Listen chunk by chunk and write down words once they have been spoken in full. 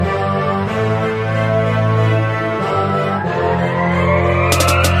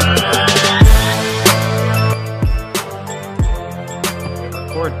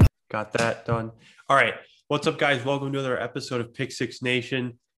All right. What's up, guys? Welcome to another episode of Pick Six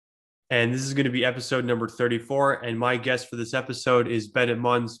Nation. And this is going to be episode number 34. And my guest for this episode is Bennett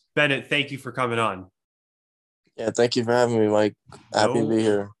Munds. Bennett, thank you for coming on. Yeah, thank you for having me, Mike. Happy to No, be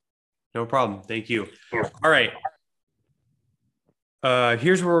here. no problem. Thank you. All right.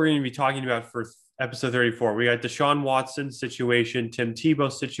 Here's what we're going to be talking about for episode 34. We got Deshaun Watson situation, Tim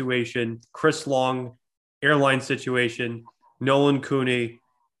Tebow situation, Chris Long airline situation, Nolan Cooney,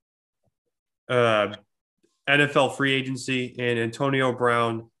 uh, NFL free agency, and Antonio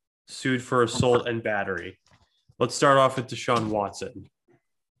Brown sued for assault and battery. Let's start off with Deshaun Watson.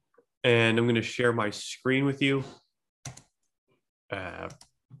 And I'm going to share my screen with you. But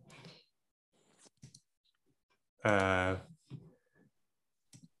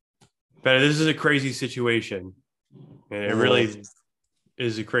this is a crazy situation. And it really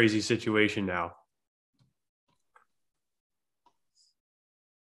is a crazy situation now.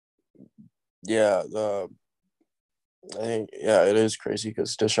 Yeah, I think it is crazy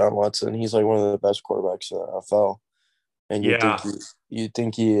because Deshaun Watson, he's like one of the best quarterbacks in the NFL, and Yeah. you'd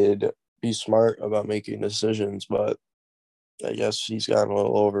think he'd be smart about making decisions, but I guess he's gotten a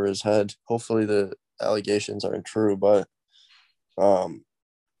little over his head. Hopefully, the allegations aren't true, but um,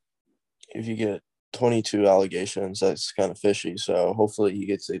 if you get 22 allegations, that's kind of fishy. So hopefully, he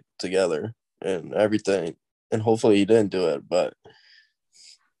gets it together and everything, and hopefully, he didn't do it, but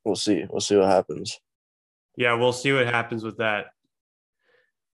we'll see. We'll see what happens. Yeah, we'll see what happens with that.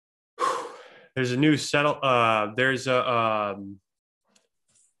 There's a new settle. There's a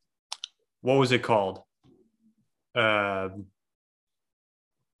what was it called? Uh,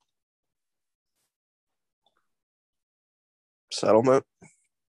 Settlement.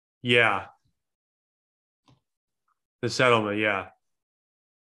 yeah, the settlement. Yeah,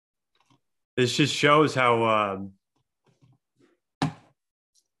 this just shows how.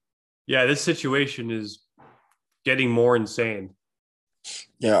 Yeah, this situation is getting more insane.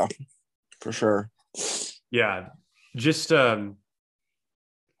 Yeah, for sure. Yeah, just again,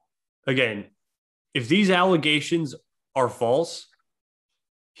 if these allegations are false,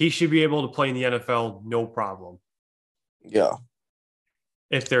 he should be able to play in the NFL, no problem. Yeah.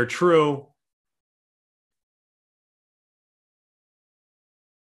 If they're true,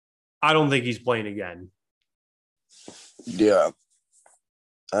 I don't think he's playing again. Yeah.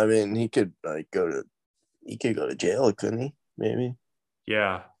 I mean, he could go to jail, couldn't he? Maybe.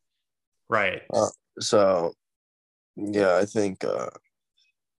 Yeah, right. So yeah, I think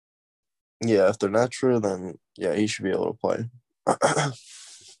yeah, if they're not true, then yeah, he should be able to play.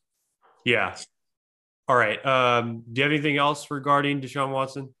 Yeah. All right. Do you have anything else regarding Deshaun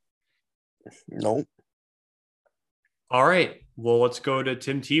Watson? Nope. All right. Well, let's go to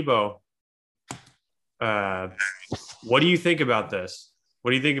Tim Tebow. Uh, what do you think about this? What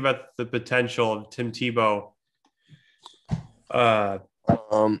do you think about the potential of Tim Tebow uh,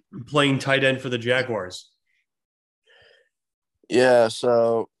 playing tight end for the Jaguars? Yeah,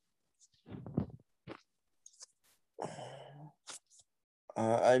 so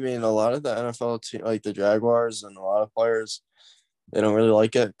I mean, a lot of the NFL team, like the Jaguars and a lot of players, they don't really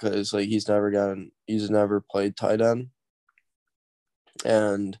like it because like he's never played tight end,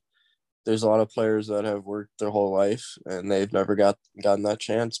 and there's a lot of players that have worked their whole life and they've never gotten that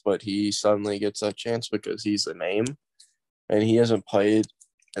chance, but he suddenly gets that chance because he's a name, and he hasn't played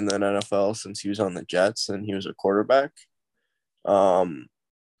in the NFL since he was on the Jets and he was a quarterback. Um,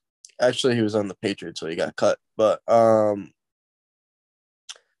 Actually, he was on the Patriots, so he got cut, but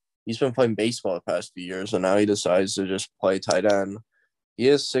he's been playing baseball the past few years, and now he decides to just play tight end. He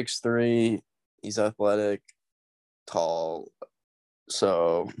is 6'3". He's athletic, tall.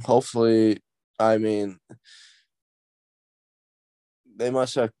 So hopefully, I mean, they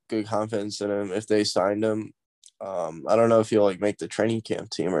must have good confidence in him if they signed him. I don't know if he'll like make the training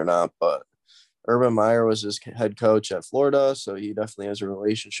camp team or not, but Urban Meyer was his head coach at Florida, so he definitely has a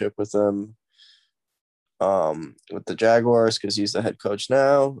relationship with him. With the Jaguars because he's the head coach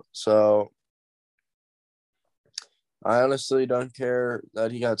now. So I honestly don't care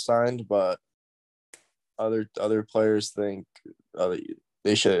that he got signed, but other players think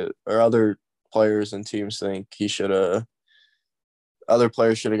they should, or other players and teams think he should have. Other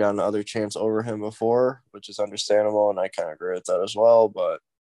players should have gotten another chance over him before, which is understandable, and I kind of agree with that as well. But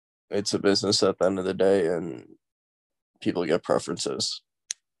it's a business at the end of the day, and people get preferences.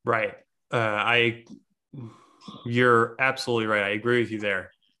 Right. You're absolutely right. I agree with you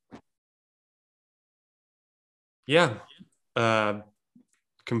there. Yeah. Uh,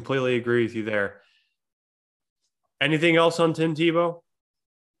 completely agree with you there. Anything else on Tim Tebow?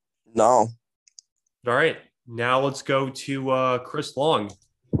 No. All right. Now let's go to Chris Long.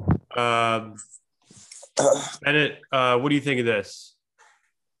 Um, Bennett, what do you think of this?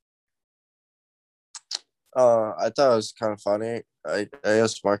 I thought it was kind of funny. I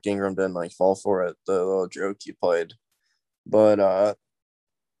guess Mark Ingram didn't like fall for it, the little joke he played. But I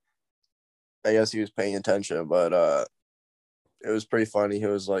guess he was paying attention, but it was pretty funny. He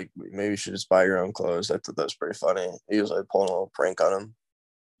was like, maybe you should just buy your own clothes. I thought that was pretty funny. He was like pulling a little prank on him.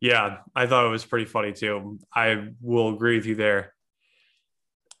 Yeah, I thought it was pretty funny too. I will agree with you there.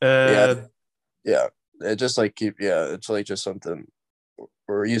 Uh, Yeah, yeah. It just like it's like just something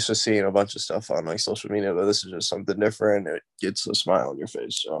we're used to seeing a bunch of stuff on like social media, but this is just something different. It gets a smile on your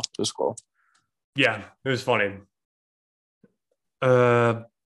face, so it was cool. yeah, it was funny. Uh,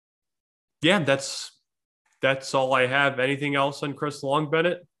 yeah, that's all I have. Anything else on Chris Long,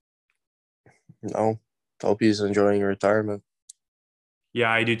 Bennett? No, hope he's enjoying retirement.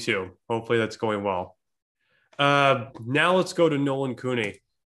 Yeah, I do too. Hopefully that's going well. Now let's go to Nolan Cooney.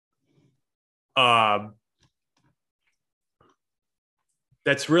 Uh,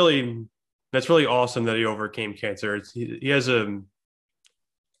 that's really that's really awesome that he overcame cancer. He has a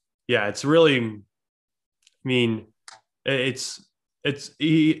yeah. It's really mean it's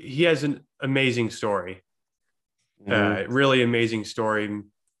he has an amazing story. Mm-hmm. Really amazing story.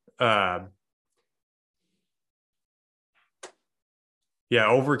 Uh, yeah,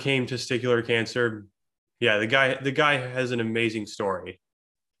 overcame testicular cancer. Yeah, the guy has an amazing story.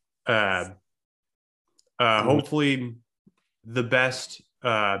 Uh, hopefully the best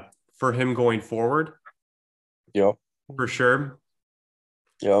for him going forward Yep. for sure.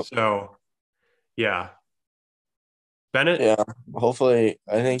 Yep. So yeah, Bennett. Yeah. Hopefully,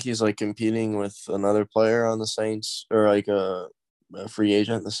 I think he's like competing with another player on the Saints or like a free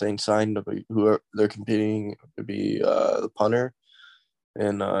agent. The Saints signed to be, who are, they're competing to be the punter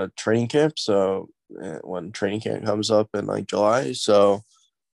in training camp. So when training camp comes up in like July, so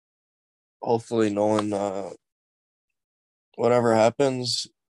hopefully Nolan, whatever happens,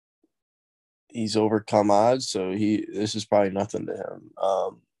 he's overcome odds. So this is probably nothing to him.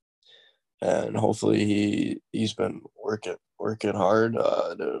 And hopefully he's been working hard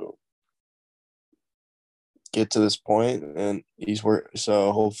to get to this point, and he's work.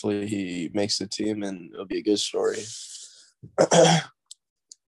 So hopefully he makes the team, and it'll be a good story.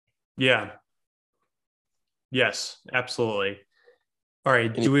 Yeah. Yes, absolutely. All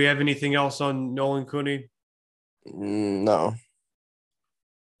right. Do we have anything else on Nolan Cooney? No.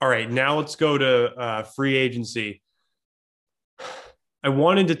 All right. Now let's go to free agency. I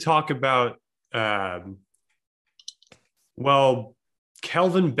wanted to talk about, um, well,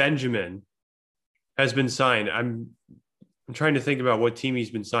 Kelvin Benjamin has been signed. I'm trying to think about what team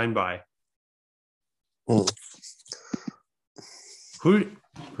he's been signed by. Mm. Who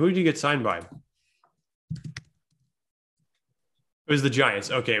who did he get signed by? It was the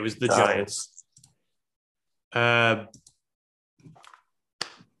Giants. Okay, it was the Giants. Uh,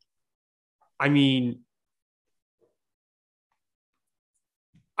 I mean,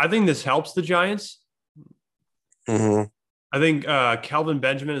 I think this helps the Giants. Mm-hmm. I think Calvin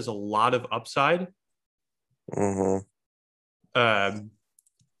Benjamin is a lot of upside. Mm-hmm. Um,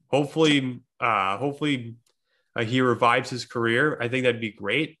 hopefully, he revives his career. I think that'd be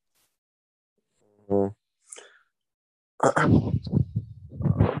great. Mm-hmm.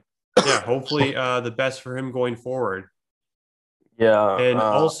 Yeah, hopefully, the best for him going forward. Yeah. And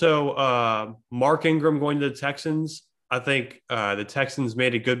also, Mark Ingram going to the Texans. I think the Texans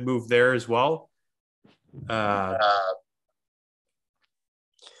made a good move there as well. Uh,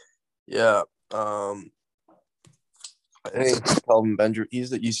 Yeah. Um, I think Kelvin Benjamin.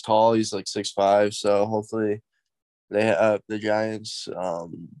 He's tall. He's like 6'5". So hopefully they have the Giants.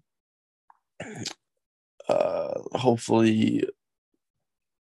 Hopefully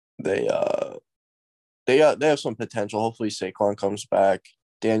they they have some potential. Hopefully Saquon comes back.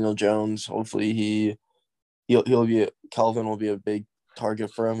 Daniel Jones. Hopefully he'll be Kelvin will be a big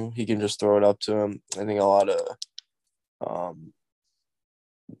target for him. He can just throw it up to him. I think a lot of um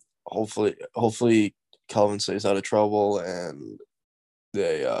hopefully Kelvin stays out of trouble and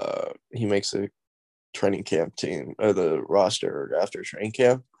they he makes a training camp team or the roster after training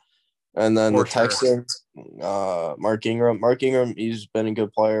camp. And then the for sure. Texans, Mark Ingram. Mark Ingram, he's been a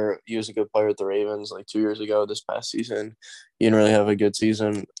good player. He was a good player at the Ravens like 2 years ago. This past season, he didn't really have a good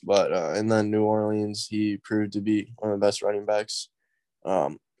season, but and then New Orleans, he proved to be one of the best running backs.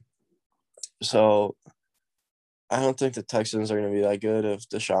 Um, so I don't think the Texans are going to be that good if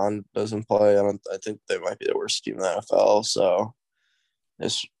Deshaun doesn't play. I think they might be the worst team in the NFL. So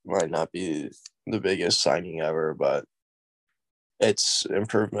this might not be the biggest signing ever, but it's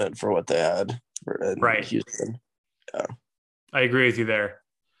improvement for what they had in Right. Houston. Yeah. I agree with you there.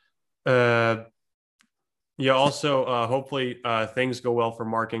 Uh, Yeah. Also, hopefully, things go well for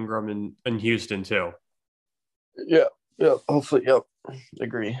Mark Ingram in Houston too. Yeah, yeah. Hopefully, yep.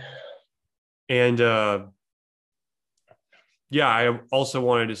 Agree. And yeah, I also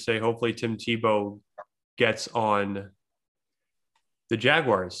wanted to say, hopefully, Tim Tebow gets on the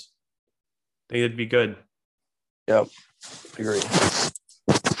Jaguars. I think it'd be good. Yep, agree.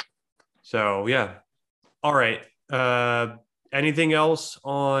 So yeah. All right. Anything else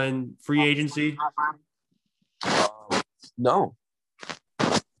on free agency? No.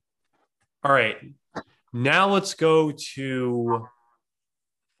 All right. Now let's go to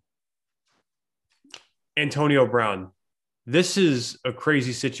Antonio Brown. This is a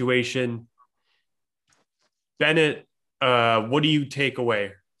crazy situation. Bennett, what do you take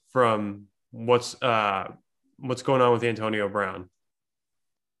away from what's going on with Antonio Brown?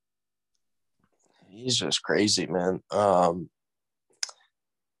 He's just crazy, man.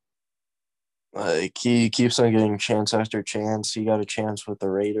 Like he keeps on getting chance after chance. He got a chance with the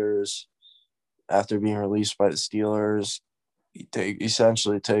Raiders after being released by the Steelers.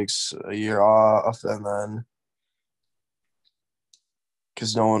 Essentially takes a year off, and then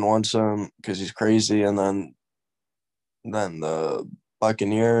because no one wants him because he's crazy, and then the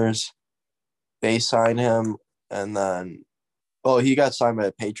Buccaneers they sign him, and then he got signed by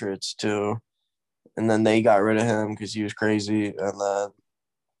the Patriots too, and then they got rid of him because he was crazy, and then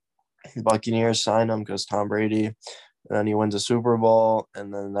Buccaneers sign him because Tom Brady, and then he wins a Super Bowl,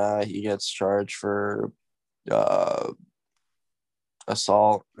 and then he gets charged for uh,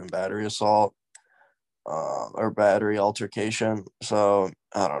 assault and battery assault or battery altercation. So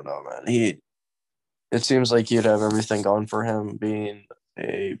I don't know, man. It seems like he'd have everything going for him, being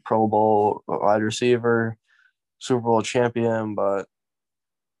a Pro Bowl wide receiver, Super Bowl champion, but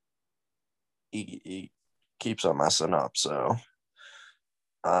he keeps on messing up. So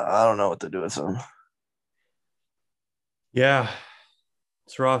I don't know what to do with him. Yeah,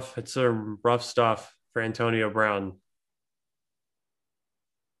 it's rough. It's a rough stuff for Antonio Brown.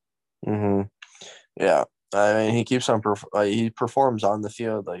 Mm-hmm. Yeah. I mean, he keeps on. He performs on the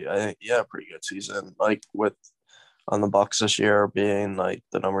field. Like I think, yeah, pretty good season. Like with on the Bucks this year, being like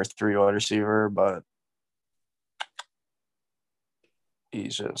the number 3 wide receiver, but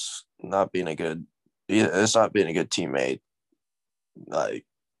he's just not being a good. It's not being a good teammate. Like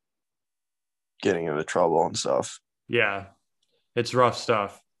getting into trouble and stuff. Yeah, it's rough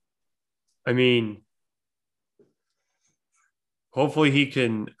stuff. I mean, hopefully he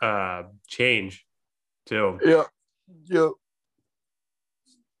can change too. Yeah. Yeah.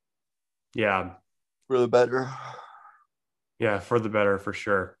 Yeah. For the better. Yeah, for the better for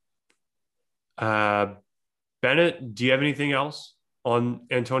sure. Uh Bennett, do you have anything else on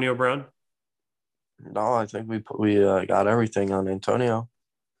Antonio Brown? No, I think we got everything on Antonio.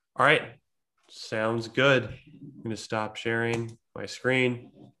 All right. Sounds good. I'm going to stop sharing my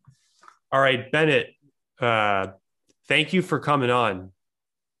screen. All right, Bennett, uh thank you for coming on.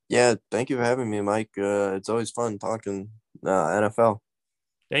 Yeah, thank you for having me, Mike. It's always fun talking NFL.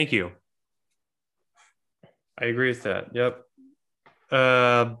 Thank you. I agree with that. Yep.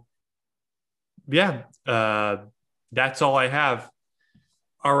 Uh yeah, that's all I have.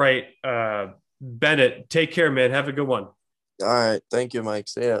 All right, Bennett, take care, man. Have a good one. All right, thank you, Mike.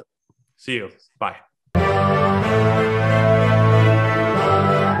 See ya. See you. Bye.